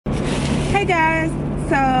Hey guys,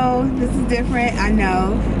 so this is different, I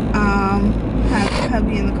know. Have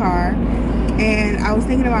hubby in the car, and I was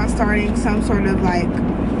thinking about starting some sort of like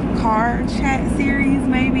car chat series,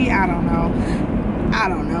 maybe. I don't know.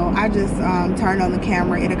 I just turned on the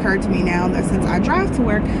camera. It occurred to me now that since I drive to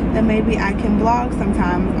work, that maybe I can vlog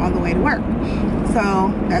sometimes on the way to work.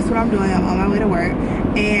 So that's what I'm doing. I'm on my way to work,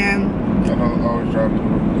 and I don't always drive to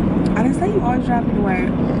work. I didn't say you always drive to work.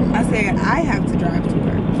 I said I have to drive to work.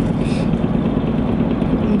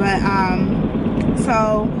 But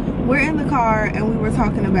so we're in the car and we were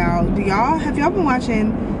talking about, have y'all been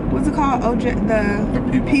watching, what's it called,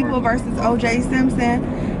 the People versus OJ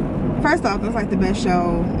Simpson? First off, it's like the best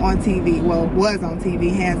show on TV. Well, was on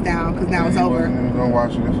TV, hands down, because now it's over. I wasn't even gonna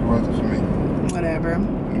watch it if it wasn't for me. Whatever.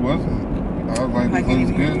 It wasn't. I was like, this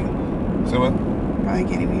looks good. So what? Probably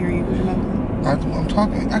can't even hear you because you're mumbling. I'm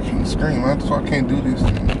talking. I can't scream. That's why I can't do this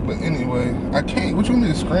thing. But anyway, I can't. What you want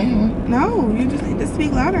me to scream? No, you just need to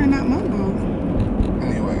speak louder and not mumble.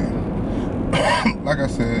 Anyway, like I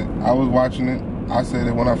said, I was watching it. I said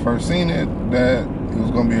that when I first seen it, that it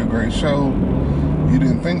was gonna be a great show. You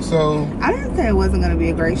didn't think so? I didn't say it wasn't going to be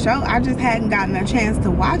a great show. I just hadn't gotten a chance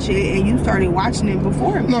to watch it, and you started watching it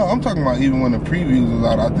before me. No, I'm talking about even when the previews was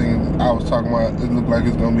out. I think I was talking about it looked like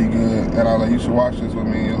it's going to be good, and I was like, you should watch this with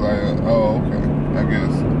me. You're like, oh, okay, I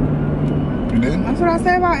guess. You didn't? That's what I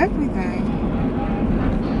say about everything.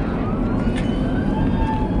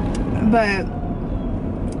 Okay. But,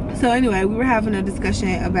 so anyway, we were having a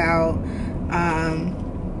discussion about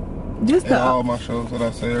just all my shows that I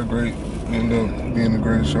say are great end up being the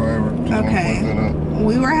greatest show ever. Okay.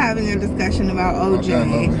 We were having a discussion about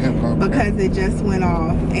OJ because it just went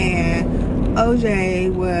off, and OJ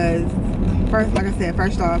was first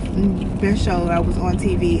off, best show that was on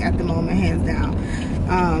TV at the moment, hands down.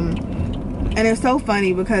 And it's so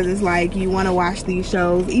funny because it's like you want to watch these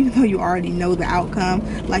shows even though you already know the outcome.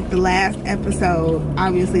 Like the last episode,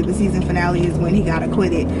 obviously the season finale is when he got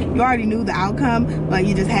acquitted. You already knew the outcome, but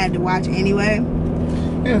you just had to watch anyway.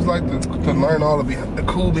 Yeah, it's like to learn all the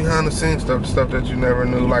cool behind the scenes stuff that you never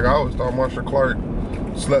knew. Like I always thought Marsha Clark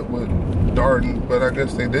slept with Darden, but I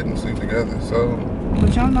guess they didn't sleep together. So.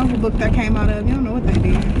 But y'all know the book that came out of. You don't know what they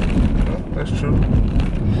did. Yeah, that's true.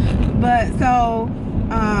 But so,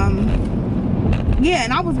 yeah,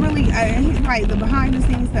 and I was really, he's right, the behind the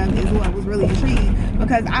scenes stuff is what was really intriguing,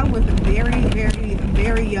 because I was very, very,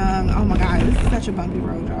 very young. Oh my God, this is such a bumpy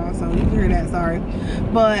road, y'all, so you can hear that, sorry.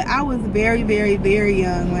 But I was very, very, very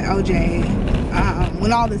young when OJ,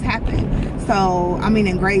 when all this happened. So, I mean,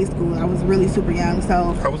 in grade school, I was really super young,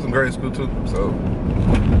 so. I was in grade school too, so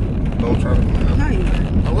don't try to. No, you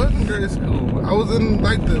weren't. I was in grade school. I was in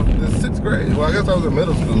like the 6th grade. Well, I guess I was in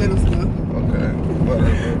middle school. Middle school. Okay,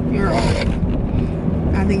 whatever. You're old.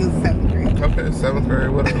 I think it was 7th grade. Okay, 7th grade,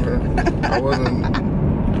 whatever. I wasn't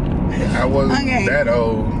okay. That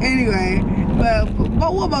old. Anyway, but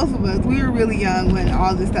well, both of us, we were really young when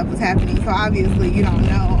all this stuff was happening. So obviously you don't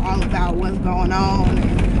know all about what's going on.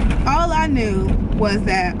 And all I knew was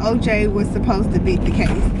that OJ was supposed to beat the case.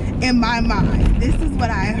 In my mind, this is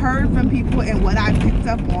what I heard from people, and what I picked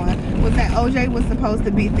up on was that OJ was supposed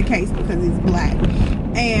to beat the case because he's black.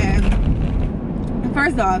 And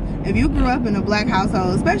first off, if you grew up in a black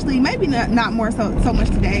household, especially maybe not more so much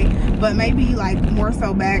today, but maybe like more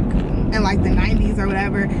so back in like the 90s or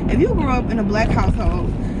whatever, if you grew up in a black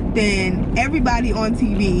household, then everybody on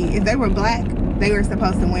TV, if they were black, they were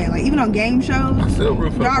supposed to win. Like even on game shows, I still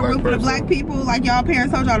root for y'all root for the black people. Like y'all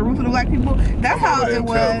parents told y'all to root for the black people. That's how it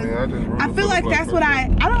was. I feel like that's what I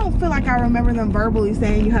don't feel like I remember them verbally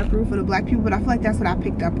saying you have to root for the black people, but I feel like that's what I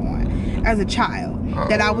picked up on as a child.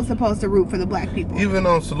 That I was supposed to root for the black people. Even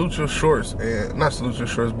on Salute Your Shorts, and not Salute Your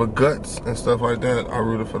Shorts, but Guts and stuff like that, I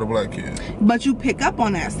rooted for the black kids. But you pick up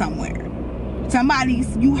on that somewhere.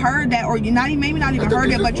 You heard that, or you maybe not even heard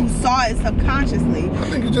it, but you saw it subconsciously. I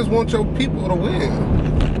think you just want your people to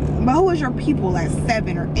win. But who is your people at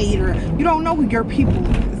 7 or 8, or you don't know who your people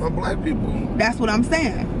is? My black people. That's what I'm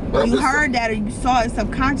saying. But you heard that, or you saw it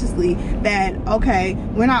subconsciously that, okay,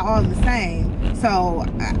 we're not all the same. So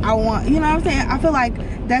I want, you know what I'm saying? I feel like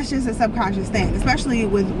that's just a subconscious thing, especially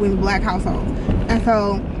with black households. And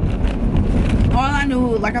so all I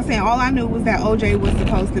knew, like I said, all I knew was that OJ was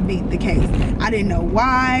supposed to beat the case. I didn't know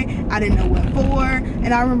why. I didn't know what for.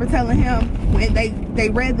 And I remember telling him when they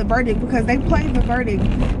read the verdict, because they played the verdict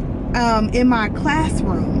in my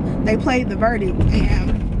classroom. They played the verdict,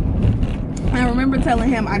 and I remember telling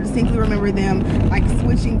him, I distinctly remember them like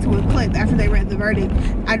switching to a clip after they read the verdict.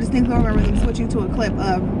 I distinctly remember them switching to a clip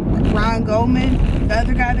of Ron Goldman, the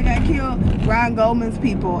other guy that got killed, Ron Goldman's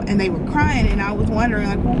people, and they were crying, and I was wondering,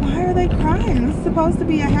 like, well, why are they crying? This is supposed to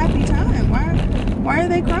be a happy time. Why are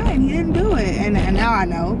they crying? He didn't do it. And now I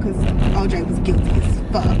know, because OJ was guilty as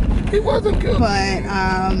fuck. He wasn't guilty. But,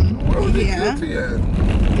 where was he guilty at?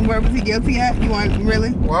 Where was he guilty at? You want,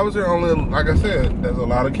 really? Why was there only, like I said, there's a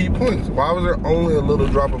lot of key points. Why was there only a little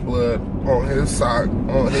drop of blood on his sock,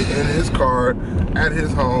 in his car, at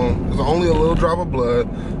his home? There's only a little drop of blood.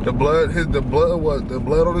 The blood on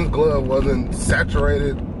his glove wasn't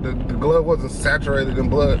saturated. The glove wasn't saturated in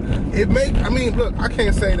blood. I mean, look, I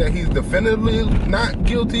can't say that he's definitively not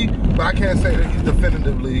guilty, but I can't say that he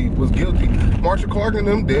definitively was guilty. Marsha Clark and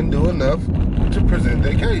them didn't do enough to present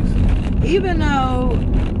their case. Even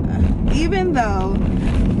though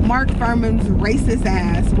Mark Furman's racist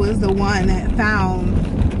ass was the one that found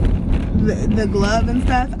the glove and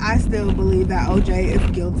stuff, I still believe that OJ is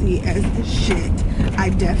guilty as shit. I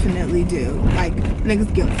definitely do. Like,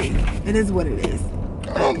 nigga's guilty. It is what it is.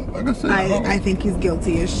 Like I said, I think he's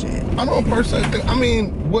guilty as shit. I don't personally think, I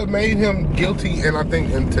mean, what made him guilty, and I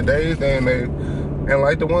think in today's day and age, and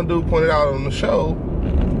like the one dude pointed out on the show,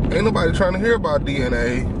 ain't nobody trying to hear about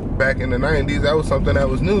DNA back in the 90s. That was something that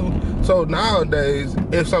was new. So nowadays,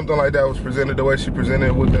 if something like that was presented the way she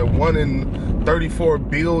presented, with that 1 in 34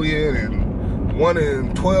 billion and 1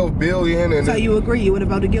 in 12 billion, and so you agree you would have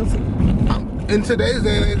voted guilty? In today's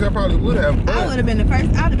day and age, I probably would have. I would have been I'd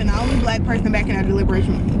have been the only black person back in that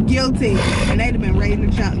deliberation guilty, and they'd have been ready to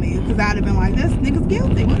jump me, because I'd have been like, this nigga's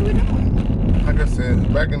guilty. What are we doing? Like I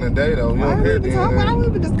said, back in the day though, you don't hear DNA. Why are we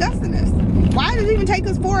even discussing this? Why did it even take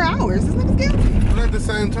us 4 hours? This nigga's guilty. But at the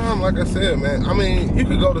same time, like I said, man, I mean, you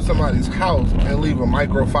could go to somebody's house and leave a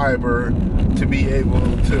microfiber to be able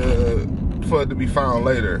for it to be found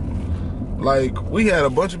later. Like, we had a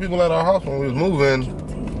bunch of people at our house when we was moving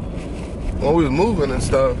and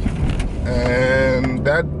stuff, and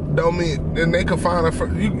that don't mean, then they could find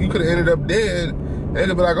you could have ended up dead. They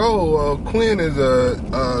could be like, oh, Quinn is a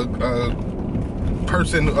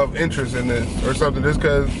person of interest in this or something, just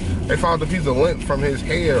because they found a piece of lint from his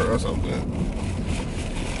hair or something.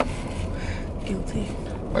 Guilty.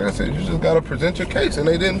 Like I said, you just gotta present your case, and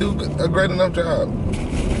they didn't do a great enough job.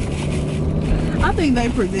 I think they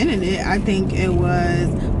presented it. I think it was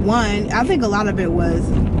I think a lot of it was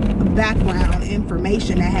background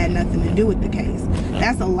information that had nothing to do with the case.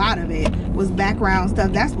 That's a lot of it, was background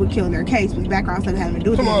stuff. That's what killed their case, was background stuff that had nothing to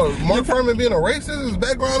do with it. Mark Furman being a racist is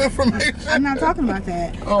background information? I'm not talking about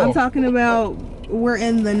that. Oh. I'm talking about, we're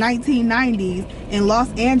in the 1990s in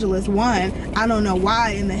Los Angeles. I don't know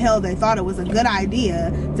why in the hell they thought it was a good idea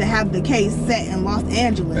to have the case set in Los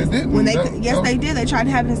Angeles. They didn't. Yes, they did. They tried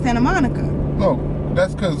to have it in Santa Monica. No,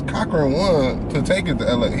 that's because Cochran won to take it to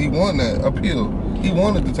LA. He won that appeal. He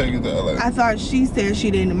wanted to take it to LA. I thought she said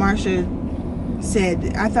she didn't. Marsha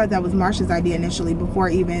said, I thought that was Marsha's idea initially, before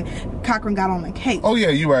even Cochran got on the case. Oh yeah,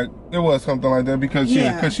 you're right. It was something like that, because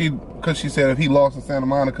she said if he lost in Santa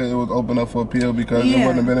Monica, it was open up for appeal, because it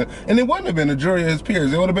wouldn't have been a jury of his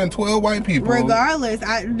peers. It would have been 12 white people. Regardless,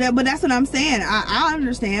 but that's what I'm saying. I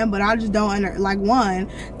understand, but I just don't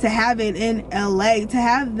to have it in LA, to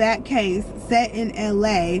have that case set in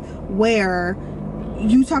LA, where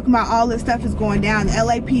you talking about all this stuff is going down. The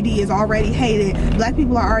LAPD is already hated. Black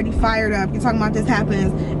people are already fired up. You're talking about this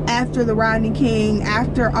happens after the Rodney King,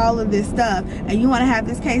 after all of this stuff, and you want to have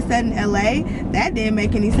this case set in LA? That didn't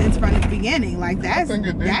make any sense from the beginning. Like, that's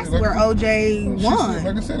where OJ won.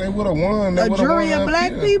 Like I said, they would have won. A jury of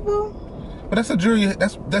black people. But that's a jury.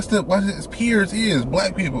 That's what his peers is.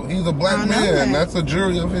 Black people. He's a black man. That's a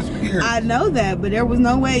jury of his peers. I know that, but there was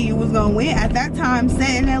no way you was gonna win at that time. Set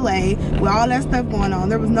in LA with all that stuff going on,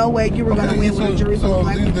 there was no way you were gonna win with a jury full of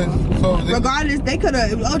black people. Regardless, they could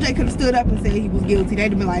have. OJ could have stood up and said he was guilty.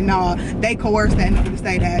 They'd have been like, "Nah, they coerced that nigga to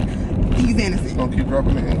say that he's innocent." Don't keep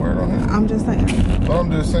dropping the N-word on him. I'm just saying. But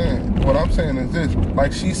I'm just saying. What I'm saying is this: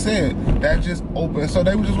 like she said, that just opened. So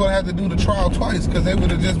they would just would have had to do the trial twice, because they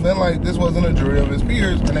would have just been like, this wasn't a jury of his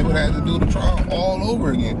peers, and they would have had to do the trial all over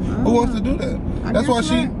again. Who wants to do that? That's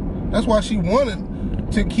why she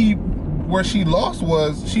wanted to keep where she lost,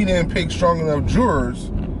 was she didn't pick strong enough jurors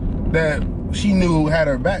that she knew had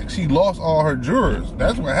her back. She lost all her jurors.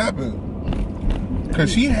 That's what happened.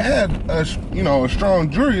 Because she had a strong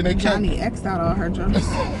jury, and they Johnny X'd out all her jurors.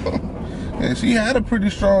 Yeah, she had a pretty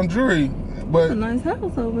strong jury, but it's a nice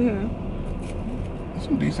house over here.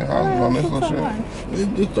 Some decent houses on this little shit. They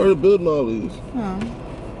just started building all these. Oh.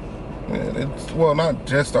 Yeah, well, not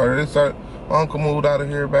just started. My uncle moved out of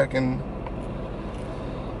here back in,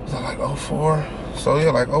 was that like 04? So yeah,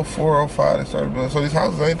 like 04, 05 they started building. So these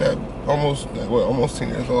houses ain't that, almost 10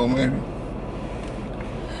 years old maybe.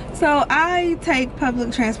 So I take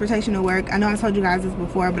public transportation to work. I know I told you guys this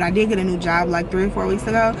before, but I did get a new job like 3 or 4 weeks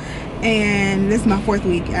ago. and this is my 4th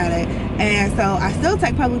week at it, and so I still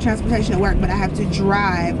take public transportation to work, but I have to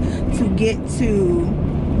drive to get to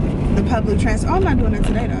the public transport. Oh, I'm not doing it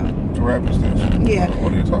today though. The rapid station? Yeah.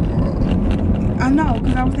 What are you talking about? I know,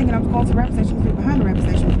 because I was thinking I was going to the rapid station to be behind the rapid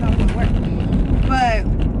station, but I was going to work. But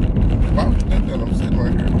why would you think that? I'm sitting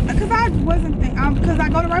right here. Because I wasn't thinking, because I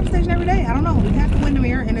go to the rapid station every day. I don't know. We have the window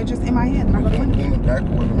mirror, and it's just in my head. And I go to the window in the back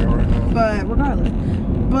window mirror right now. But regardless.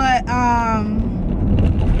 But,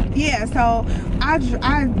 yeah, so I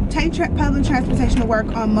take public transportation to work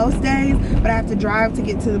on most days, but I have to drive to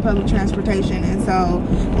get to the public transportation. And so,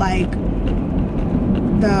 like,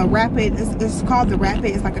 the rapid, it's called the rapid.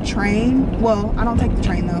 It's like a train. Well, I don't take the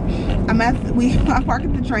train though. I park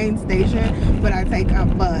at the train station, but I take a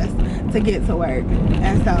bus to get to work.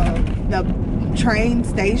 And so the train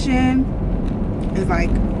station is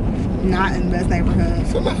like not in the best neighborhood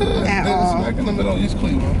it's in the hood. at all. It's like in the middle of East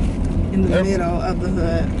Cleveland. In the middle of the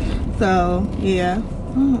hood. So yeah.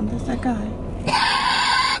 Oh, that's that guy.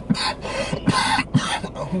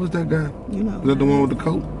 Who was that guy? You know. Is that the one with the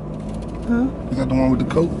coat? Huh? Is that the one with the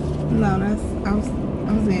coat? No, that's I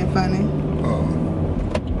was being funny.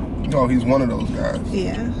 Oh, he's one of those guys.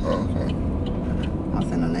 Yeah. Oh, okay. I'll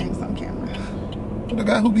send no names on camera. The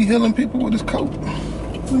guy who be healing people with his coat.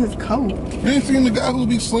 With his coat? You ain't seen the guy who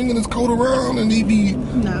be slinging his coat around and he be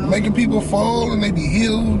making people fall and they be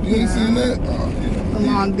healed? You ain't seen that? Oh, yeah.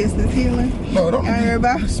 Long distance healing. No, don't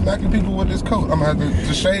be smacking people with his coat. I'm gonna have to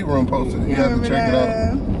the Shade Room post it. You have to check it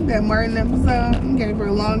out. That Martin episode gave her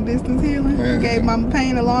a long distance healing. Yeah. Gave Mama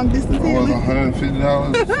Payne a long distance healing. It was $150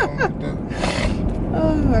 or something like that.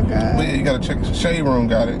 Oh my God. But yeah, you gotta check. Shade Room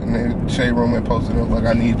got it, and then Shade Room had posted it like,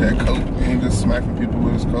 I need that coat, and he just smacking people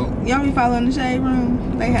with his coat. Y'all be following the Shade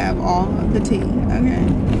Room? They have all of the tea, okay?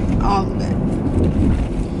 All of it.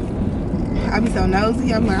 I be so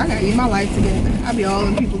nosy. I'm like, I gotta get my life together. I be all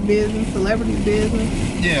in people's business, celebrities' business.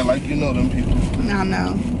 Yeah, like you know them people. I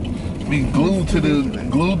know. We glued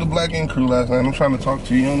to Black Ink Crew last night. I'm trying to talk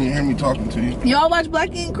to you. You don't even hear me talking to you. Y'all watch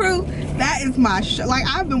Black Ink Crew? That is my show. Like,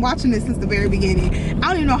 I've been watching this since the very beginning. I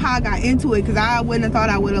don't even know how I got into it, because I wouldn't have thought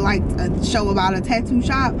I would have liked a show about a tattoo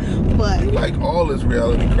shop. But you like all this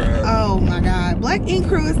reality crap. Oh my God, Black Ink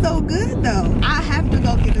Crew is so good though. I have to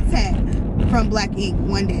go get a tat from Black Ink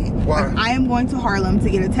one day. Why? Like, I am going to Harlem to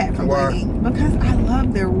get a tat from Black Ink because I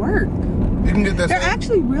love their work. You can get that. They're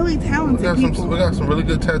actually really talented people. We got some really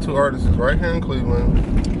good tattoo artists right here in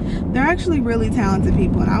Cleveland. They're actually really talented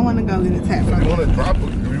people, and I want to go get a tat from them. If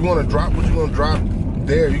you want to drop what you're gonna drop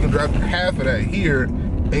there, you can drop half of that here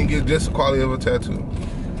and get just the quality of a tattoo.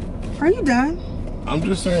 Are you done? I'm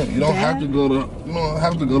just saying, you don't have to go to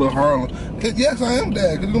Harlem. Yes, I am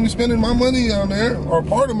dad, because you're gonna be spending my money down there, or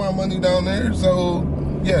part of my money down there. So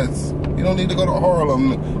yes, you don't need to go to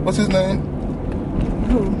Harlem. What's his name?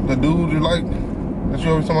 Who? The dude you like, that you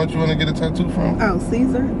always talking about you want to get a tattoo from? Oh,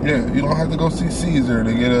 Caesar? Yeah, you don't have to go see Caesar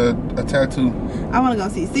to get a tattoo. I want to go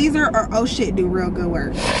see Caesar or Oh Shit do real good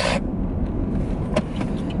work.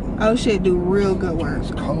 Oh Shit do real good work.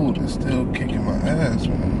 It's cold. It's still kicking my ass,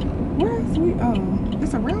 man. Where is we? Oh,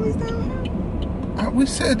 it's a rallies down here? We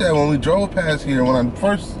said that when we drove past here, when I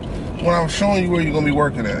was showing you where you're going to be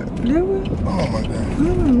working at. Did we? Oh, my God. I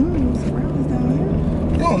don't know. It's a rallies down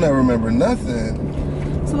here. You don't never remember nothing.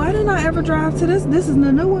 So why didn't I ever drive to this? This is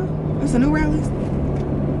the new one? It's a new rallies?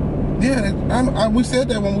 Yeah, we said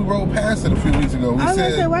that when we rode past it a few weeks ago. I was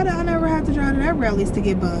going to say, why did I never have to drive to that rallies to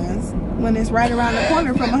get buns when it's right around the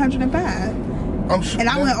corner from 105? I'm sure. And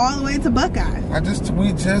I went all the way to Buckeye.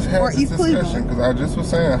 We just had this discussion, because I just was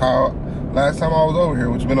saying how last time I was over here,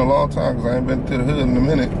 which has been a long time because I ain't been to the hood in a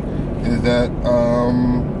minute, is that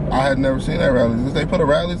I had never seen that rallies. They put a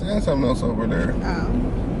rallies and something else over there. Oh.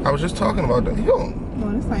 I was just talking about that. Well,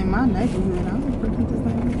 this ain't my neighborhood. I don't freaking this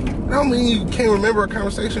neighborhood. I don't mean you can't remember a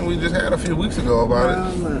conversation we just had a few weeks ago about it.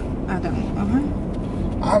 Look, I don't. Okay.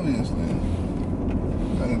 Obviously.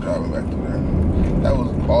 I'm driving back through there. That was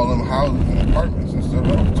all them houses and apartments and stuff.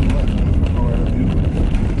 That was too much. Go right up you.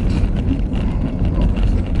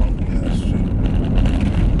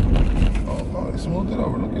 Oh, they smoothed it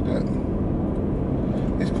over. Look at that.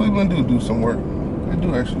 These Cleveland do some work. They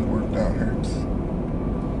do actually work down here.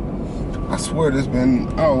 I swear there's been,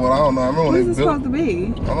 I don't know. I remember when what is this supposed to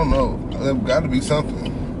be? I don't know. There's got to be something.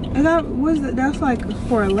 And what is it? That's like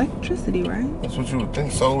for electricity, right? That's what you would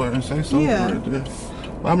think. Solar. It say solar right there.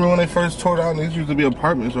 I remember when they first tore down, these used to be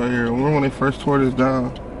apartments right here. I remember when they first tore this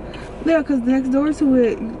down. Yeah, because next door to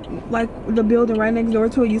it, like the building right next door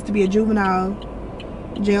to it used to be a juvenile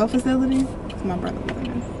jail facility. Because my brother was in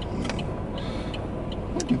there.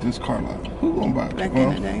 Look at this car lot. Who gonna buy it? Back in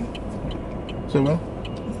the day. So what?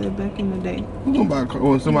 I said back in the day. Who's gonna buy a car?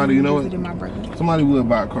 Or somebody, you know what? My brother. Somebody would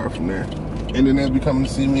buy a car from there. And then they'll be coming to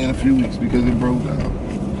see me in a few weeks because it broke down.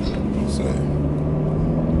 So,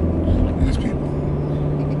 these people.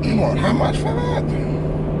 You want how much for that?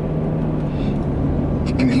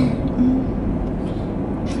 Anyway.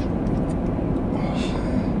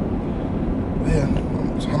 Yeah.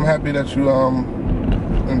 I'm happy that you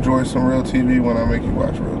enjoy some real TV when I make you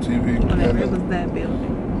watch real TV. Whatever was that, Bill?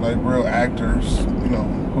 Like real actors, you know,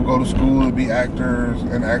 who go to school to be actors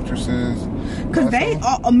and actresses. Because they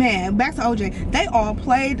all, man, back to OJ, they all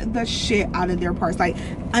played the shit out of their parts. Like,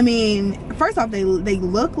 I mean, first off, they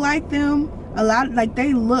look like them. A lot, like,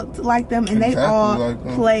 they looked like them, and exactly, they all like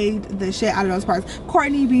played the shit out of those parts.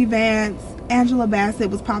 Courtney B. Vance, Angela Bassett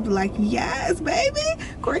was probably like, yes, baby.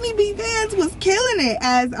 Courtney B. Vance was killing it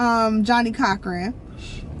as Johnny Cochran.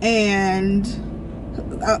 And,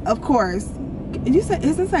 of course, you said,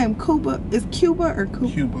 is his name Cuba? Is Cuba or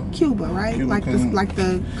Cuba? Cuba, right? Cuba, like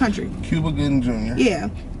the country. Cuba Gooding Jr. Yeah.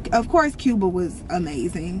 Of course, Cuba was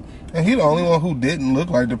amazing. And he the only one who didn't look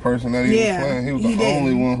like the person that he was playing. He was the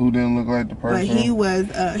only one who didn't look like the person.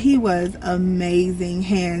 But he was amazing,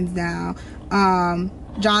 hands down.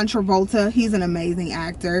 John Travolta, he's an amazing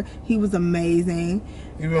actor. He was amazing.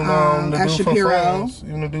 Even the dude Shapiro. from Friends.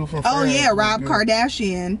 Even the dude from Friends. Oh yeah, Rob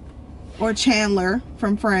Kardashian. Or Chandler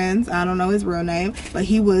from Friends. I don't know his real name, but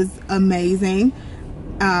he was amazing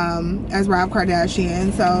as Rob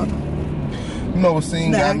Kardashian. So, you know what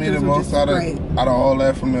scene got me the most out of all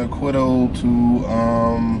that, from the acquittal to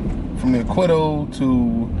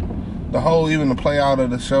the whole, even the play out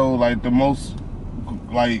of the show, like the most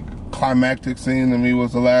like climactic scene to me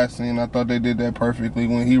was the last scene. I thought they did that perfectly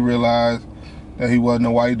when he realized that he wasn't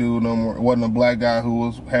a white dude no more. It wasn't a black guy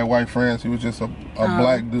who had white friends. He was just a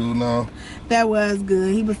black dude now. That was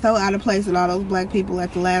good. He was so out of place with all those black people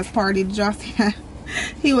at the last party. Did y'all see that?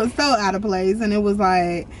 He was so out of place, and it was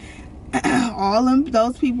like all of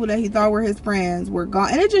those people that he thought were his friends were gone.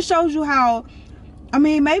 And it just shows you how, I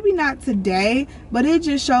mean, maybe not today, but it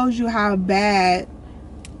just shows you how bad,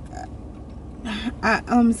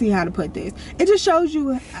 let me see how to put this. It just shows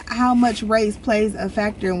you how much race plays a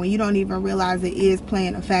factor when you don't even realize it is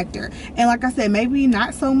playing a factor. And like I said, maybe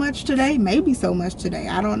not so much today, maybe so much today,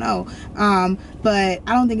 I don't know. But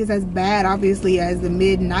I don't think it's as bad, obviously, as the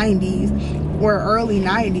mid-90s or early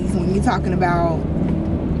 90s when you're talking about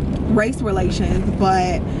race relations.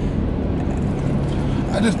 But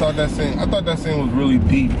I just thought that scene was really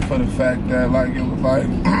deep for the fact that, like, it was like,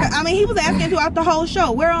 I mean, he was asking throughout the whole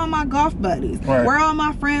show, where are all my golf buddies? Right. Where are all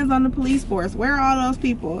my friends on the police force? Where are all those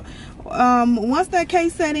people? Once that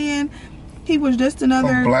case set in, he was just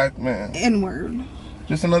another black man. N-word.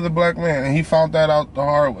 Just another black man. And he found that out the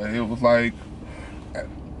hard way. It was like,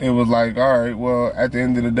 all right, well, at the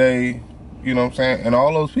end of the day, you know what I'm saying? And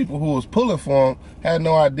all those people who was pulling for him had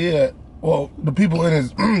no idea. Well, the people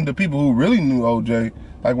the people who really knew OJ,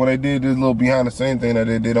 like when they did this little behind the scenes thing that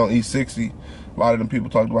they did on E60, a lot of them people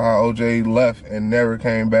talked about how OJ left and never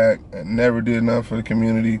came back and never did nothing for the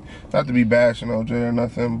community. Not to be bashing OJ or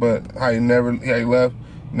nothing, but how he left,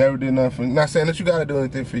 never did nothing. Not saying that you gotta do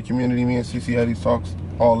anything for your community. Me and CC had these talks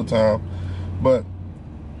all the time, but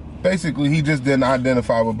basically he just didn't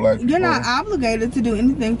identify with black people. You're not obligated to do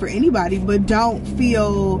anything for anybody, but don't be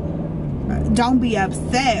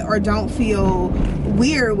upset or don't feel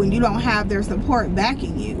weird when you don't have their support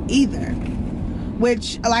backing you either.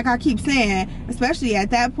 Which, like I keep saying, especially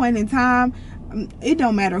at that point in time, it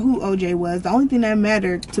don't matter who OJ was. The only thing that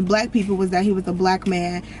mattered to black people was that he was a black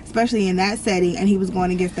man, especially in that setting, and he was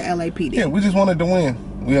going against the LAPD. Yeah, we just wanted to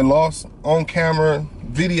win. We had lost on camera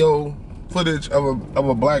video footage of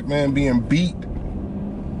a black man being beat,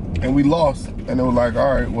 and we lost. And it was like,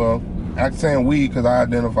 all right, well, I'm saying we because I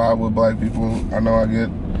identify with black people. I know I get,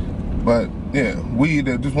 but yeah, we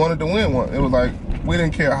just wanted to win one. It was like, we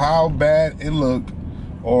didn't care how bad it looked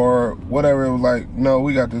or whatever. It was like, no,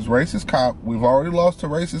 we got this racist cop. We've already lost to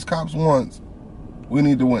racist cops once. We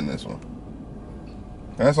need to win this one.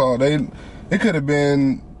 That's all. It could have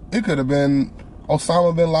been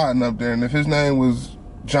Osama bin Laden up there, and if his name was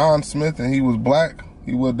John Smith and he was black,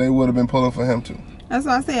 they would have been pulling for him too. That's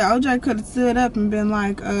why I said OJ could have stood up and been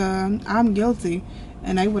like, I'm guilty.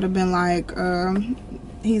 And they would have been like,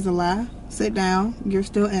 he's a lie. Sit down. You're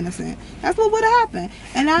still innocent. That's what would have happened.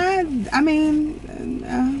 And I mean,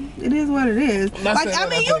 it is what it is. Like, I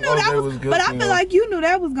mean, you knew that was, but I feel like you knew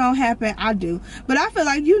that was going to happen. I do. But I feel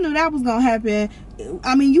like you knew that was going to happen.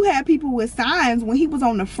 I mean, you had people with signs when he was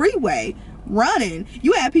on the freeway running.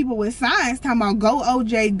 You had people with signs talking about "Go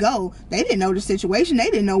OJ, go." They didn't know the situation.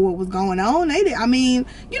 They didn't know what was going on. They didn't. I mean,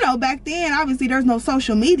 you know, back then, obviously, there's no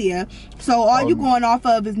social media, so all you going off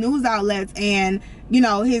of is news outlets and, you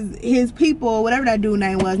know, his people, whatever that dude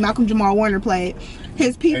name was, Malcolm Jamal Warner played.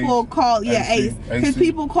 His people called, yeah, Ace. His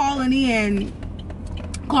people calling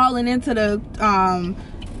into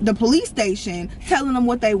the police station, telling them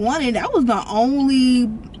what they wanted. That was the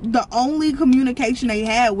only communication they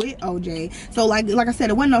had with OJ. So like I said,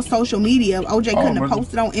 it wasn't no social media. OJ couldn't have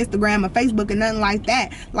posted on Instagram or Facebook or nothing like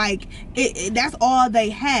that. Like that's all they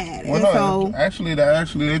had. Well, and no, actually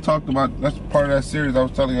they talked about, that's part of that series I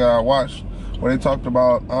was telling you I watched, where they talked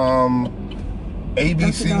about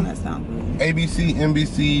ABC,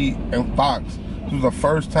 NBC, and Fox. This was the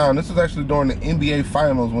first time. This was actually during the NBA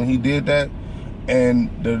Finals when he did that. And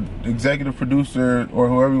the executive producer, or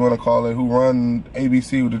whoever you want to call it, who run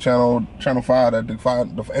ABC with the channel 5 at the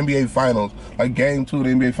NBA Finals, like Game 2 of the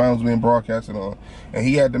NBA Finals being broadcasted on, and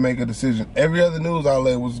he had to make a decision. Every other news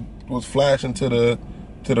outlet was flashing to the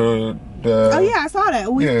oh yeah, I saw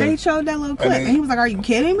that. They showed that little clip, and he was like, "Are you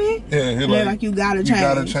kidding me?" Yeah, he like, "You gotta change. You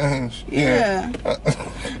gotta change." Yeah.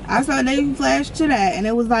 I saw they flashed to that, and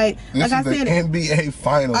it was like I said, NBA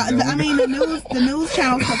Finals. I mean, the news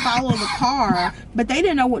channels could follow the car, but they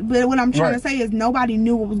didn't know what. But what I'm trying to say is nobody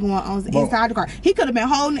knew what was going on inside the car. He could have been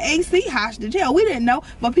holding AC hostage. Hell, we didn't know,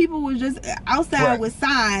 but people was just outside with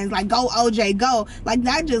signs like "Go OJ, go." Like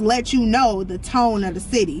that just let you know the tone of the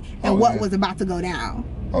city and what was about to go down.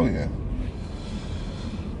 Oh yeah.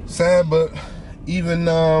 Sad, but even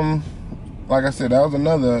like I said, that was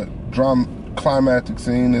another climactic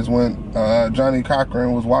scene, is when Johnny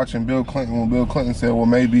Cochran was watching Bill Clinton, when Bill Clinton said, well,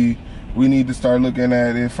 maybe we need to start looking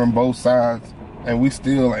at it from both sides, and we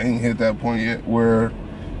still ain't hit that point yet where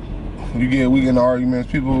we get in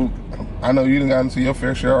arguments. People, I know you done got into your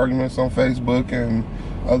fair share of arguments on Facebook and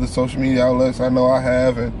other social media outlets. I know I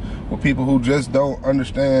have, and with people who just don't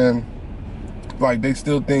understand, like they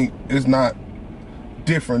still think it's not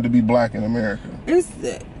different to be black in America.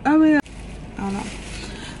 I mean, I don't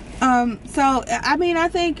know. So I mean, I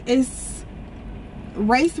think it's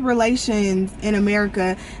race relations in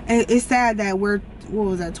America. It's sad that what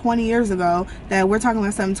was that, 20 years ago, that we're talking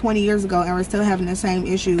about something 20 years ago and we're still having the same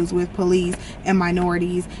issues with police and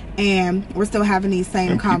minorities, and we're still having these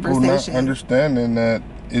same conversations. People not understanding that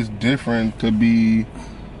it's different to be,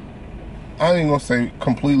 I ain't gonna say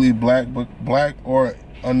completely black, but black or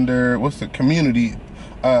under, what's the community,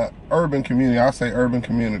 urban community. I'll say urban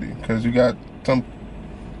community, because you got some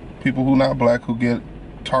people who not black who get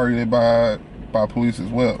targeted by police as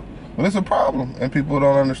well. But it's a problem, and people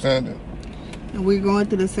don't understand it. And we're going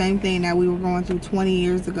through the same thing that we were going through 20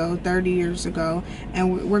 years ago, 30 years ago.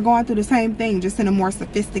 And we're going through the same thing, just in a more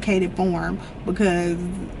sophisticated form, because,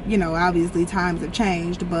 you know, obviously times have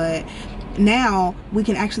changed. But now we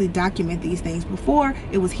can actually document these things. Before,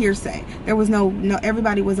 it was hearsay. There was no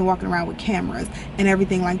everybody wasn't walking around with cameras and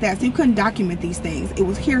everything like that, so you couldn't document these things. It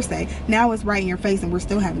was hearsay. Now it's right in your face, and we're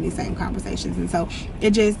still having these same conversations. And so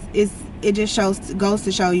it just goes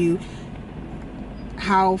to show you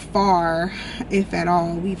how far, if at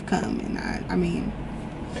all, we've come. And I mean,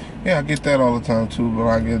 yeah, I get that all the time too, but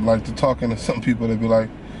I get like to talking to some people that be like,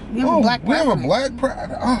 we have a black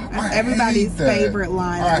president. Oh, that's everybody's favorite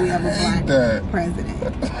line. We have a black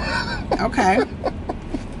president. Okay.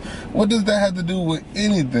 What does that have to do with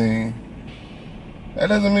anything? That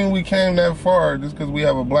doesn't mean we came that far just because we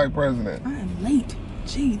have a black president. I am late.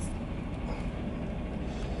 Jeez.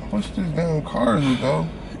 What's this damn cars go?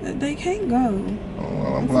 They can't go. Oh,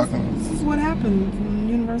 well, I'm blocking. This is what happens in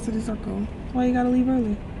University Circle. That's why you gotta leave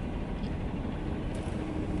early.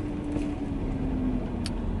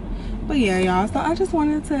 But yeah, y'all, so I just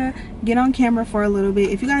wanted to get on camera for a little bit.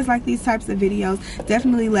 If you guys like these types of videos,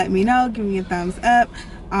 definitely let me know. Give me a thumbs up,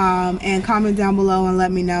 and comment down below and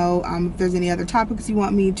let me know if there's any other topics you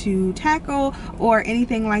want me to tackle or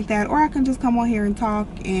anything like that, or I can just come on here and talk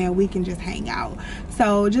and we can just hang out.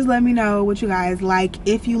 So just let me know what you guys like,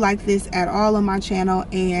 if you like this at all on my channel.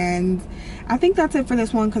 And I think that's it for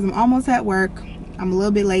this one, because I'm almost at work. I'm a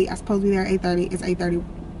little bit late. I'm supposed to be there at 8:30. It's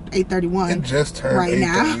 8:31. It just turned right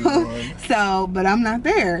now. So, but I'm not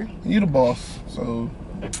there. You the boss. So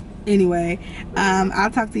anyway,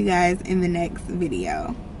 I'll talk to you guys in the next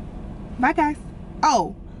video. Bye, guys.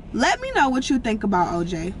 Oh, let me know what you think about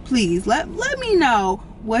OJ. Please let me know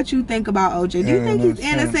what you think about OJ. Do you think he's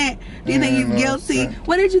innocent? Do you think he's guilty?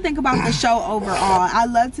 What did you think about the show overall?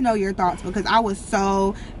 I'd love to know your thoughts, because I was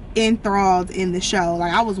so enthralled in the show.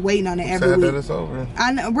 Like, I was waiting on it every week. That it's over.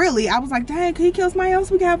 I know, really. I was like, dang, could he kill somebody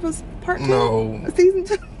else? We could have a part 2, no, season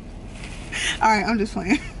 2. All right, I'm just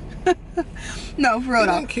playing. No, for real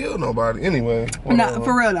though. Didn't kill nobody anyway. No,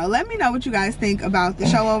 for real though. Let me know what you guys think about the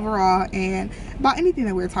show overall and about anything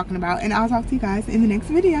that we're talking about. And I'll talk to you guys in the next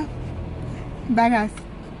video. Bye, guys.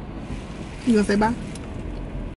 You gonna say bye?